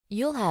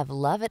You'll have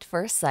love at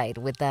first sight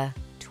with the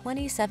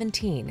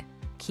 2017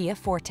 Kia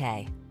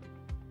Forte.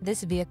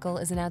 This vehicle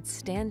is an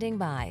outstanding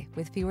buy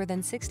with fewer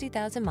than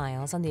 60,000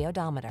 miles on the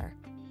odometer.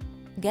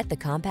 Get the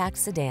compact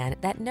sedan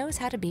that knows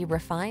how to be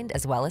refined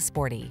as well as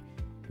sporty.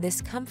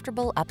 This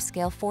comfortable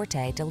upscale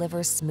Forte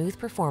delivers smooth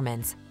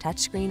performance,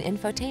 touchscreen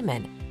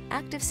infotainment,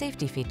 active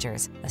safety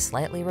features, a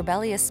slightly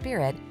rebellious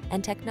spirit,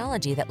 and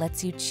technology that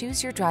lets you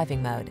choose your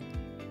driving mode.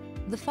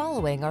 The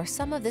following are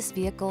some of this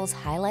vehicle's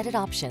highlighted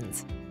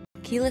options: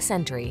 keyless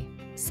entry,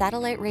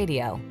 satellite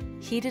radio,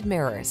 heated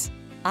mirrors,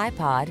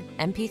 iPod,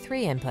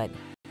 MP3 input,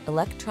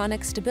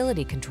 electronic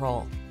stability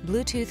control,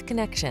 Bluetooth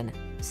connection,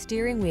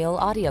 steering wheel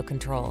audio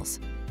controls,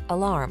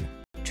 alarm,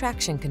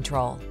 traction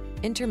control,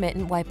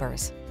 intermittent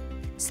wipers.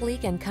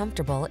 Sleek and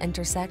comfortable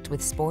intersect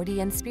with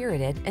sporty and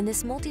spirited in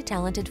this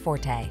multi-talented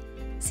Forte.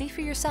 See for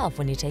yourself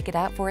when you take it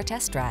out for a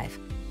test drive.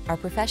 Our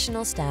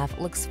professional staff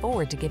looks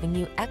forward to giving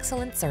you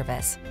excellent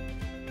service.